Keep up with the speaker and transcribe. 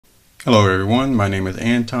Hello everyone, my name is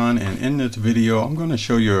Anton, and in this video I'm going to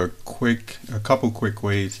show you a couple quick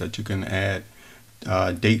ways that you can add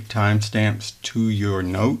date timestamps to your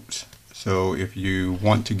notes. So if you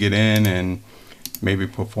want to get in and maybe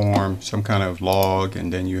perform some kind of log,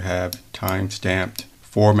 and then you have timestamped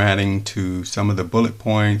formatting to some of the bullet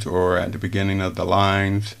points or at the beginning of the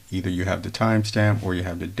lines, either you have the timestamp or you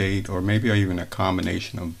have the date, or maybe even a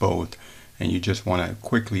combination of both, and you just want to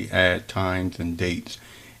quickly add times and dates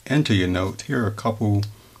into your notes. Here are a couple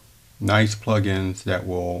nice plugins that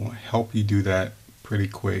will help you do that pretty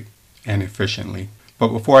quick and efficiently. But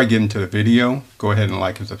before I get into the video, go ahead and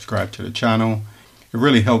like and subscribe to the channel. It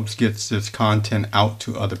really helps get this content out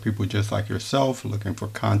to other people just like yourself looking for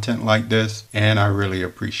content like this, and I really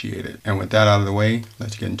appreciate it. And with that out of the way,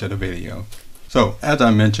 let's get into the video. So as I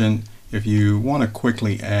mentioned, if you want to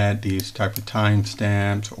quickly add these type of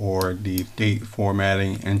timestamps or the date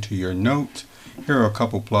formatting into your notes, here are a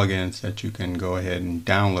couple plugins that you can go ahead and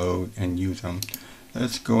download and use them.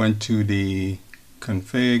 Let's go into the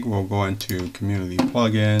config. We'll go into community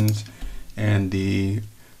plugins, and the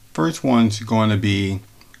first one's going to be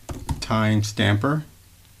Timestamper.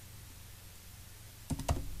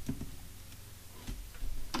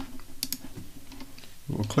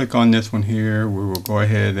 We'll click on this one here. We will go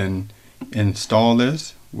ahead and install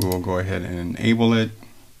this. We will go ahead and enable it.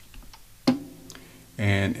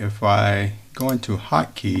 And if I go into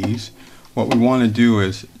hotkeys, what we want to do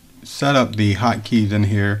is set up the hotkeys in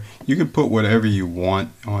here. You can put whatever you want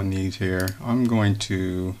on these here. I'm going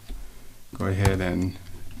to go ahead and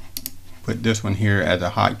put this one here as a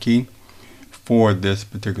hotkey for this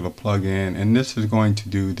particular plugin, and this is going to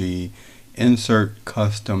do the insert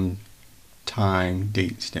custom time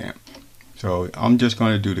date stamp. So I'm just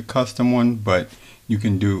going to do the custom one, but you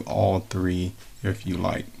can do all three if you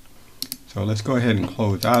like. So let's go ahead and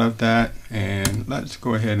close out of that, and let's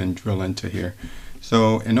go ahead and drill into here.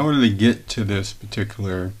 So in order to get to this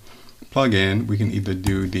particular plugin, we can either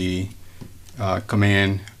do the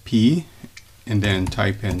command P and then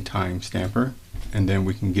type in timestamper, and then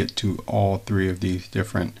we can get to all three of these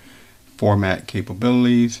different format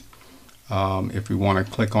capabilities. If we want to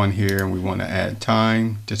click on here and we want to add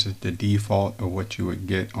time, this is the default of what you would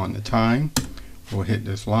get on the time. We'll hit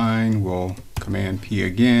this line, we'll command P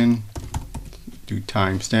again, do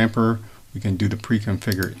timestamper. We can do the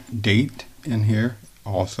pre-configured date in here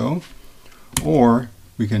also, or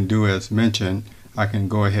we can do as mentioned. I can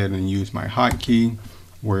go ahead and use my hotkey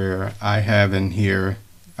where I have in here,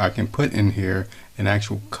 I can put in here an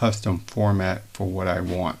actual custom format for what I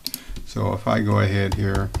want. So if I go ahead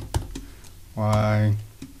here, Y1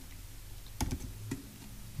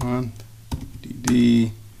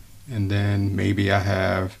 DD, and then maybe I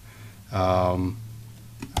have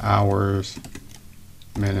hours,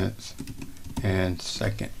 minutes, and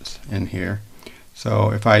seconds in here.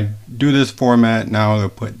 So if I do this format now, it'll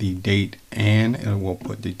put the date and it will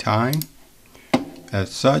put the time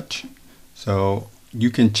as such. So you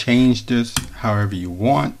can change this however you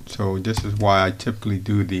want. So this is why I typically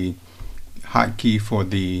do the hotkey for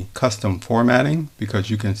the custom formatting, because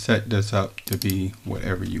you can set this up to be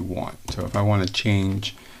whatever you want. So if I want to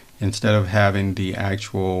change, instead of having the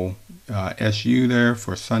actual SU there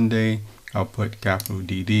for Sunday, I'll put capital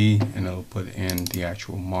DD, and it'll put in the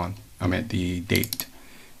actual month, the date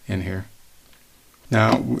in here.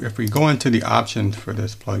 Now if we go into the options for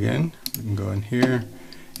this plugin, we can go in here,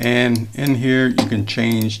 and in here you can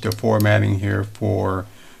change the formatting here for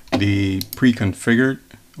the pre-configured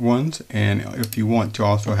ones, and if you want to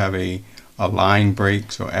also have a line break,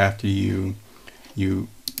 so after you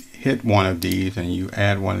hit one of these and you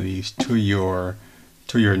add one of these to your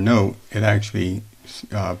note, it actually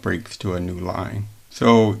breaks to a new line.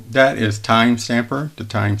 So that is Timestamper, the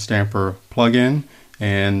Timestamper plugin.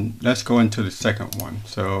 And let's go into the second one.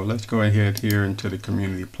 So let's go ahead here into the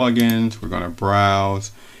community plugins. We're going to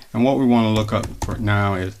browse, and what we want to look up for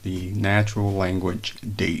now is the natural language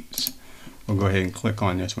dates. We'll go ahead and click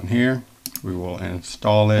on this one here. We will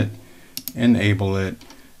install it, enable it,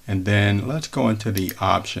 and then let's go into the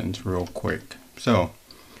options real quick. So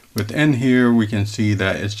within here we can see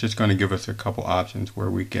that it's just going to give us a couple options where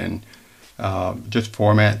we can just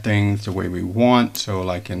format things the way we want. So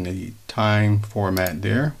like in the time format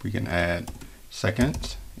there, we can add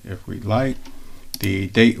seconds if we like. The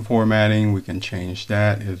date formatting, we can change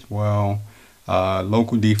that as well.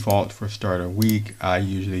 Local default for start of week, I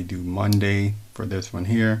usually do Monday for this one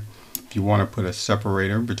here. If you want to put a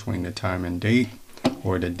separator between the time and date,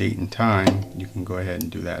 or the date and time, you can go ahead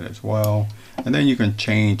and do that as well. And then you can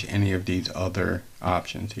change any of these other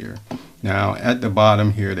options here. Now at the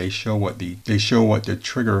bottom here, they show what the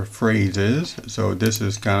trigger phrase is. So this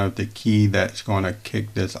is kind of the key that's going to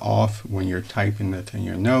kick this off when you're typing this in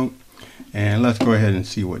your note. And let's go ahead and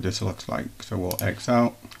see what this looks like. So we'll X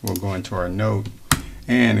out, we'll go into our note,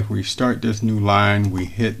 and if we start this new line, we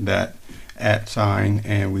hit that @ sign,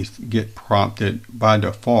 and we get prompted by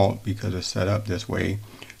default, because it's set up this way,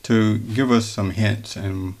 to give us some hints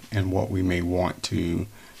and what we may want to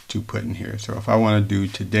put in here. So if I want to do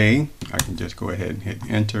today, I can just go ahead and hit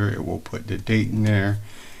enter. It will put the date in there,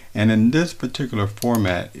 and in this particular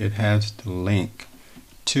format, it has the link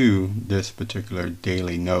to this particular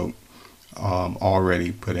daily note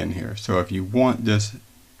already put in here. So if you want this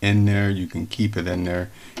in there, you can keep it in there.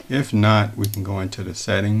 If not, we can go into the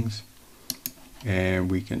settings and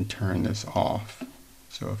we can turn this off.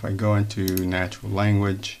 So if I go into natural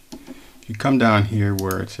language, if you come down here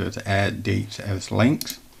where it says add dates as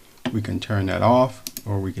links, we can turn that off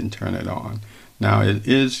or we can turn it on. Now it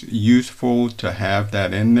is useful to have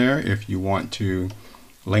that in there if you want to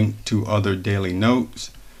link to other daily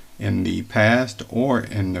notes in the past or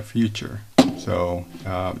in the future. So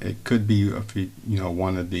it could be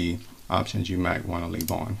one of the options you might want to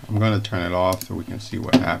leave on. I'm going to turn it off so we can see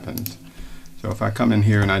what happens. So if I come in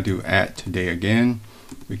here and I do add today again,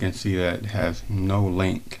 we can see that it has no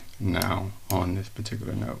link now on this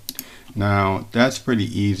particular note. Now that's pretty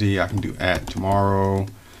easy. I can do add tomorrow,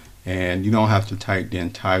 and you don't have to type the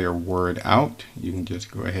entire word out. You can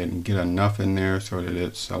just go ahead and get enough in there so that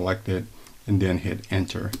it's selected and then hit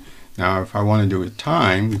enter. Now if I want to do a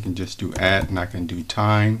time, we can just do add, and I can do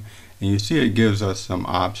time, and you see it gives us some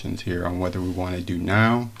options here on whether we want to do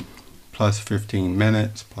now, plus 15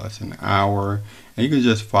 minutes, plus an hour, and you can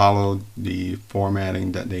just follow the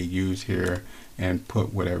formatting that they use here and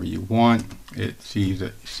put whatever you want. It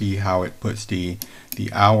see how it puts the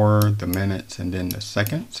hour, the minutes, and then the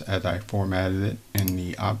seconds as I formatted it in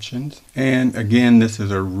the options. And again, this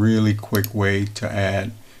is a really quick way to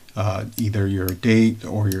add either your date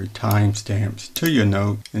or your timestamps to your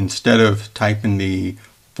note. Instead of typing the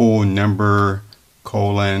full number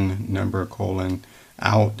colon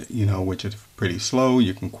out, which is pretty slow,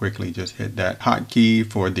 you can quickly just hit that hotkey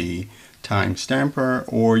for the time stamper,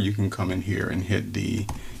 or you can come in here and hit the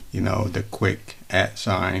the quick @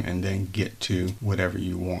 sign and then get to whatever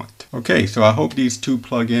you want. Okay, so I hope these two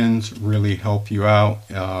plugins really help you out,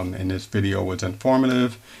 and this video was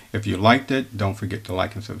informative. If you liked it, don't forget to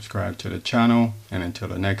like and subscribe to the channel, and until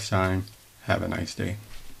the next time, have a nice day.